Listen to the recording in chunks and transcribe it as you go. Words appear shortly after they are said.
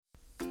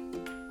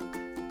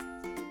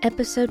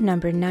Episode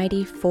number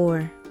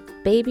 94,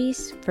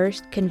 Baby's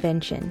First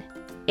Convention,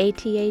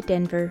 ATA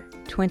Denver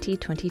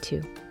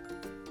 2022.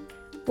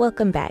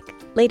 Welcome back.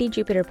 Lady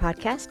Jupiter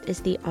Podcast is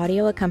the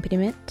audio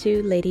accompaniment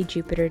to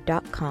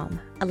LadyJupiter.com,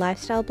 a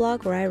lifestyle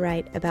blog where I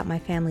write about my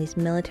family's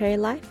military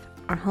life,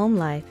 our home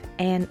life,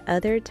 and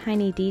other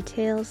tiny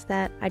details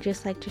that I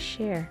just like to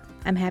share.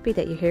 I'm happy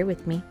that you're here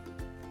with me.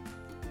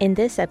 In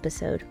this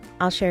episode,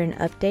 I'll share an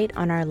update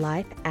on our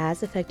life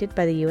as affected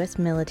by the U.S.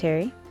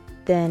 military,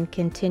 then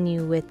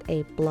continue with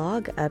a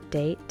blog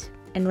update,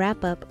 and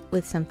wrap up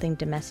with something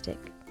domestic.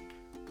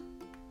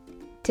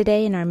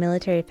 Today in our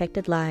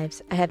military-affected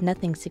lives, I have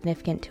nothing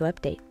significant to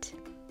update.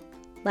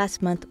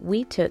 Last month,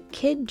 we took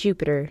Kid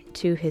Jupiter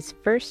to his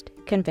first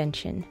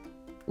convention.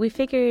 We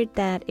figured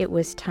that it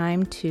was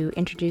time to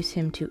introduce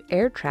him to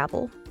air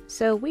travel,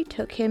 so we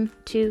took him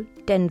to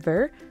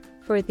Denver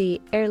for the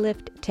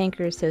Airlift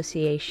Tanker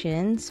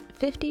Association's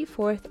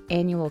 54th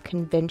annual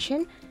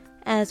convention,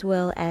 as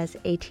well as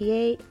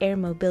ATA Air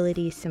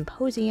Mobility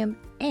Symposium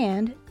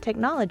and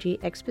Technology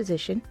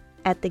Exposition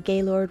at the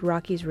Gaylord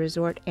Rockies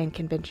Resort and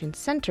Convention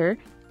Center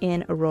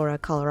in Aurora,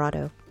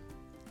 Colorado.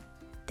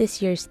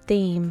 This year's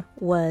theme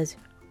was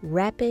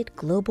Rapid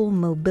Global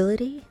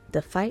Mobility,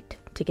 the Fight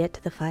to Get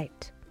to the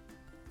Fight.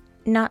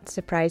 Not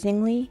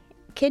surprisingly,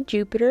 Kid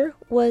Jupiter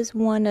was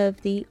one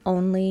of the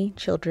only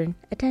children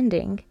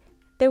attending.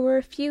 There were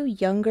a few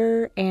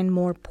younger and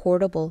more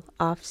portable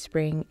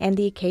offspring and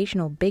the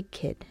occasional big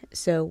kid,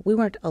 so we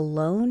weren't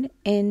alone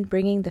in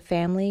bringing the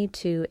family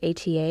to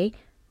ATA,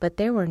 but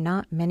there were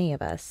not many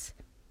of us.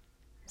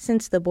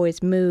 Since the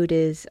boy's mood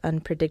is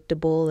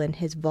unpredictable and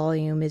his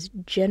volume is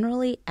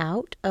generally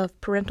out of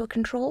parental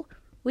control,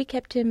 we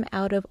kept him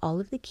out of all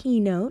of the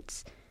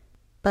keynotes,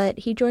 but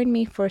he joined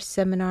me for a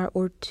seminar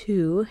or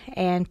two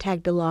and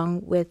tagged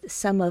along with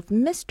some of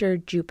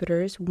Mr.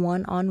 Jupiter's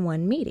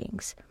one-on-one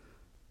meetings.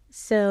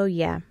 So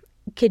yeah,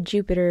 Kid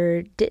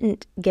Jupiter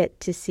didn't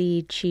get to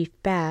see Chief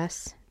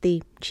Bass,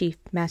 the Chief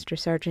Master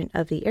Sergeant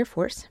of the Air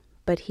Force,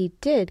 but he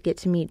did get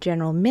to meet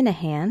General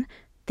Minahan,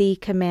 the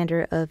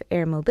commander of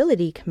Air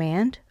Mobility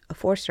Command, a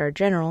 4-star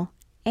general,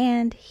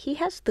 and he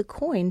has the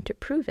coin to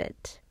prove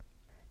it.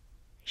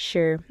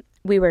 Sure,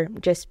 we were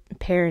just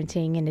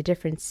parenting in a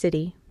different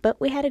city,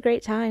 but we had a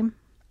great time.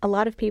 A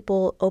lot of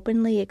people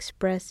openly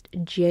expressed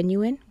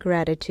genuine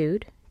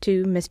gratitude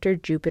to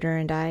Mr. Jupiter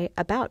and I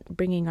about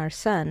bringing our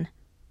son.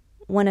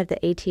 One of the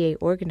ATA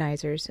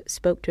organizers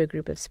spoke to a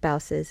group of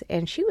spouses,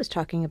 and she was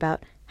talking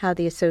about how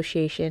the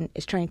association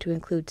is trying to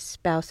include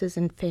spouses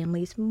and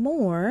families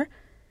more,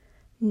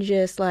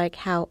 just like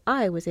how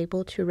I was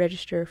able to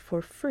register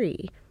for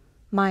free.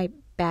 My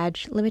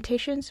badge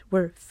limitations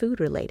were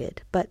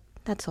food-related, but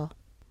that's all.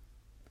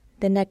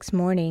 The next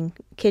morning,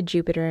 Kid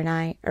Jupiter and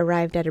I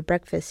arrived at a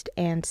breakfast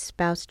and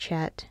spouse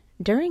chat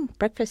during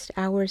breakfast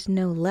hours,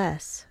 no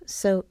less,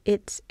 so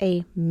it's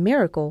a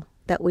miracle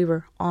that we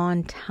were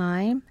on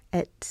time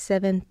at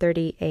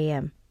 7:30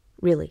 a.m.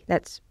 Really,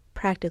 that's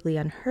practically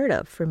unheard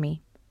of for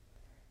me.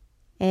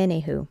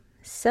 Anywho,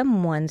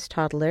 someone's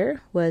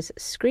toddler was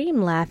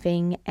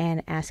scream-laughing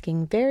and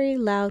asking very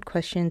loud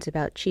questions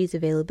about cheese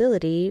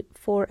availability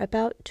for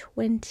about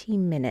 20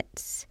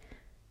 minutes.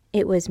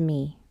 It was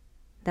me.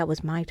 That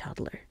was my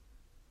toddler.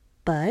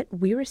 But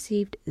we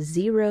received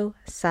zero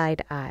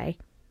side-eye.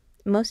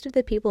 Most of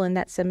the people in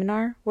that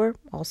seminar were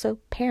also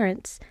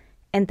parents,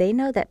 and they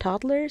know that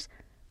toddlers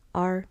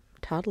are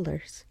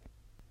toddlers.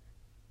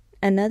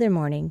 Another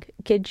morning,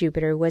 Kid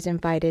Jupiter was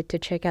invited to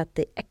check out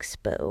the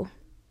expo.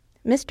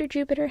 Mr.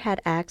 Jupiter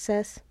had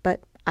access, but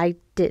I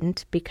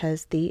didn't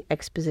because the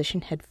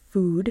exposition had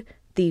food,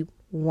 the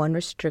one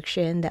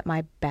restriction that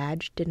my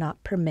badge did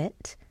not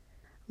permit.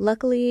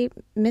 Luckily,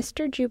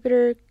 Mr.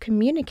 Jupiter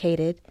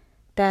communicated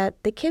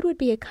that the kid would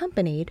be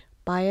accompanied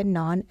by a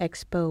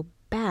non-expo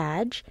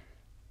badge,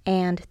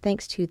 and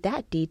thanks to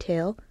that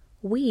detail,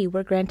 we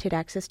were granted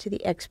access to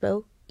the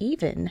expo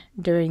even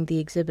during the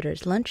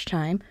exhibitor's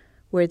lunchtime,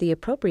 where the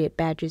appropriate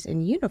badges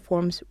and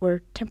uniforms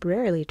were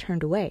temporarily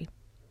turned away.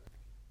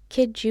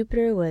 Kid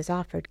Jupiter was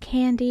offered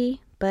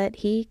candy, but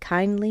he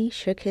kindly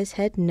shook his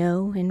head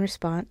no in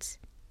response.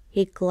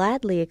 He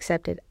gladly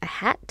accepted a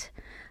hat,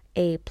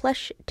 a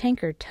plush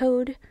tanker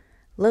toad,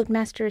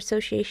 Loadmaster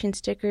Association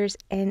stickers,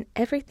 and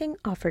everything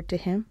offered to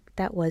him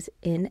that was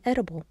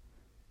inedible.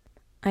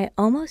 I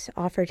almost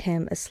offered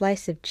him a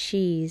slice of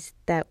cheese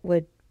that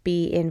would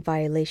be in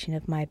violation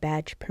of my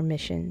badge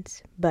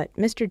permissions, but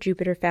Mr.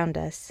 Jupiter found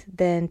us,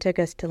 then took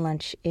us to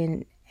lunch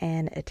in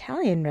an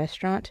Italian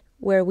restaurant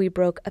where we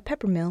broke a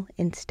peppermill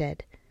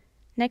instead.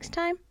 Next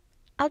time,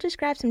 I'll just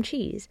grab some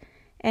cheese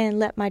and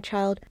let my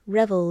child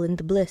revel in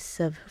the bliss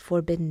of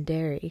forbidden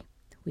dairy.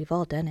 We've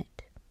all done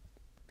it.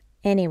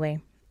 Anyway,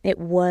 it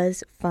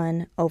was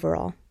fun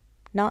overall.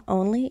 Not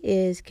only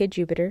is Kid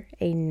Jupiter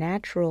a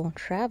natural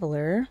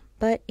traveler,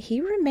 but he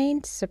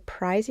remained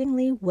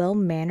surprisingly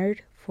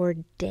well-mannered for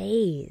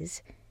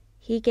days.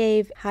 He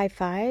gave high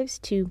fives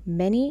to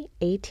many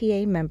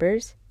ATA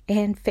members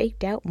and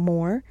faked out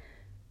more.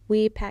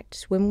 We packed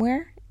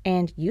swimwear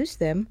and used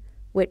them,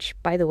 which,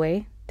 by the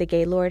way, The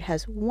Gaylord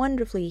has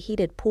wonderfully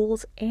heated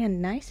pools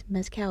and nice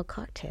mezcal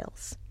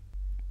cocktails.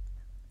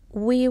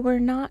 We were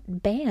not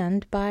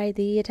banned by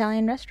the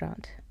Italian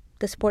restaurant.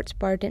 The sports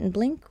bar didn't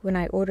blink when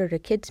I ordered a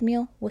kids'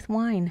 meal with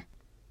wine.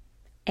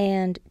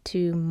 And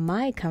to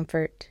my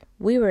comfort,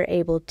 we were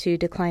able to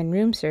decline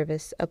room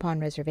service upon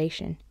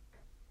reservation.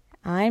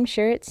 I'm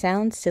sure it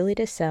sounds silly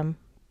to some,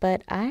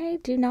 but I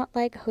do not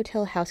like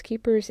hotel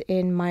housekeepers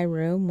in my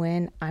room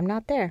when I'm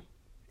not there.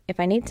 If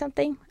I need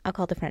something, I'll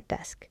call the front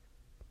desk.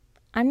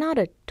 I'm not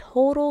a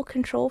total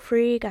control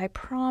freak, I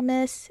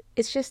promise.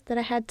 It's just that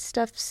I had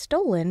stuff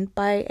stolen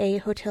by a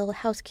hotel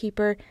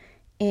housekeeper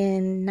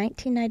in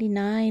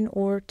 1999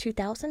 or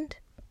 2000,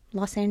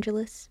 Los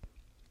Angeles.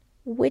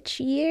 Which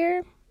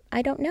year?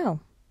 I don't know.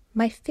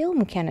 My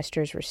film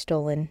canisters were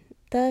stolen,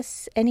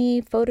 thus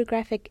any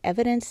photographic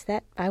evidence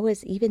that I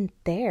was even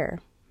there.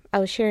 I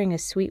was sharing a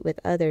suite with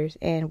others,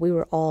 and we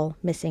were all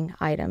missing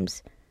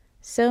items.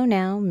 So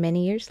now,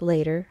 many years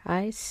later,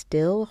 I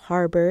still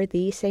harbor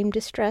the same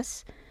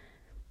distress.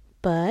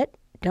 But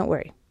don't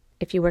worry.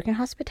 If you work in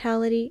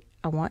hospitality,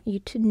 I want you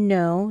to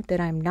know that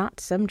I'm not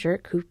some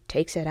jerk who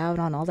takes it out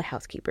on all the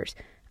housekeepers.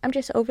 I'm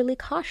just overly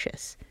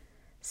cautious.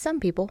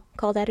 Some people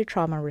call that a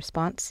trauma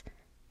response.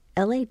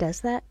 LA does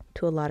that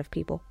to a lot of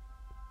people.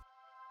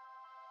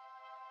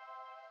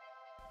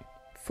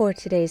 For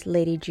today's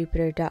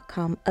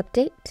LadyJupiter.com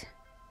update,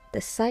 the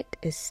site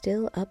is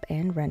still up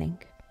and running.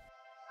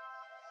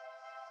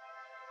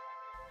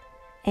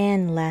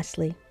 And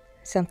lastly,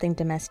 something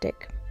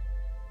domestic.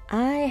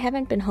 I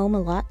haven't been home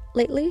a lot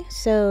lately,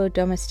 so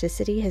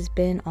domesticity has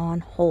been on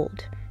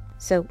hold.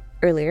 So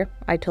earlier,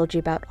 I told you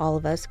about all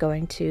of us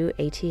going to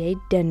ATA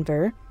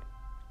Denver.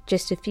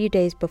 Just a few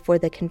days before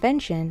the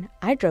convention,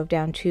 I drove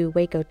down to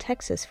Waco,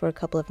 Texas for a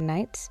couple of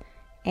nights,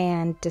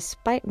 and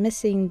despite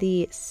missing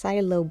the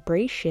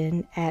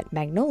celebration at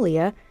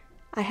Magnolia,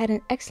 I had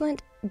an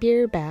excellent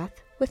beer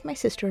bath with my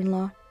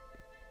sister-in-law.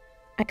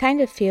 I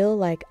kind of feel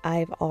like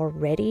I've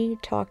already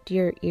talked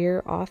your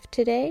ear off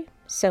today,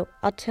 so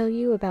I'll tell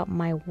you about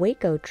my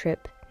Waco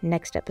trip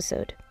next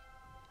episode.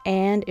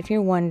 And if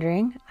you're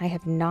wondering, I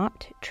have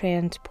not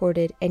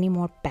transported any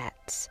more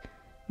bats.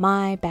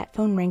 My bat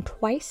phone rang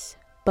twice,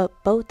 but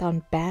both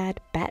on bad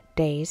bat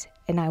days,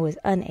 and I was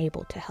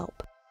unable to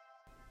help.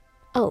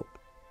 Oh,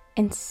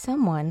 and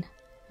someone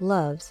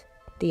loves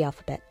the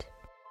alphabet.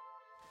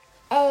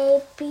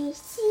 A, B,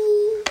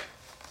 C,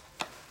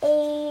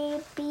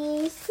 A,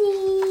 B,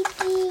 C,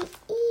 D,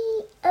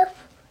 E, F,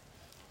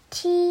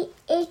 T,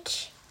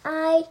 H,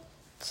 I,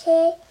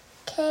 J,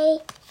 K,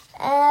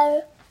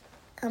 L,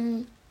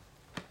 N,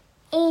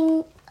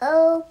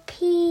 O,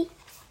 P,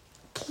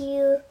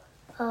 Q,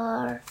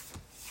 R,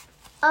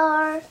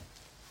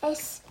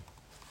 S,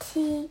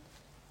 T,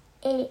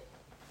 A,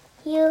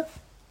 U,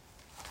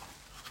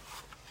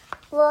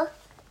 W,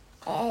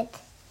 X,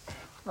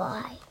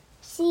 Y,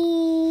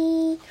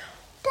 C.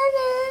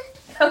 Ta-da!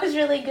 That was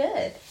really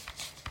good.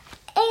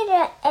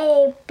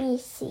 A, B,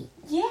 C.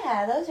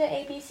 Yeah, those are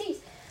ABCs.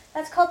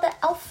 That's called the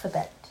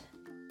alphabet.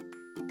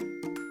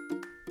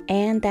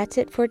 And that's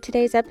it for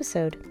today's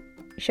episode.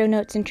 Show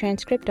notes and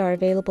transcript are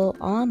available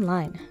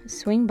online.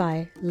 Swing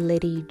by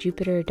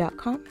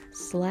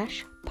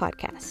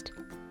ladyjupiter.com/podcast.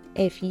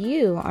 If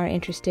you are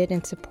interested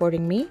in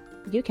supporting me,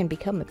 you can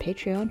become a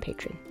Patreon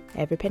patron.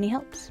 Every penny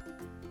helps.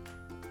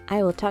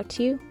 I will talk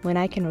to you when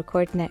I can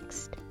record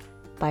next.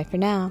 Bye for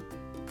now.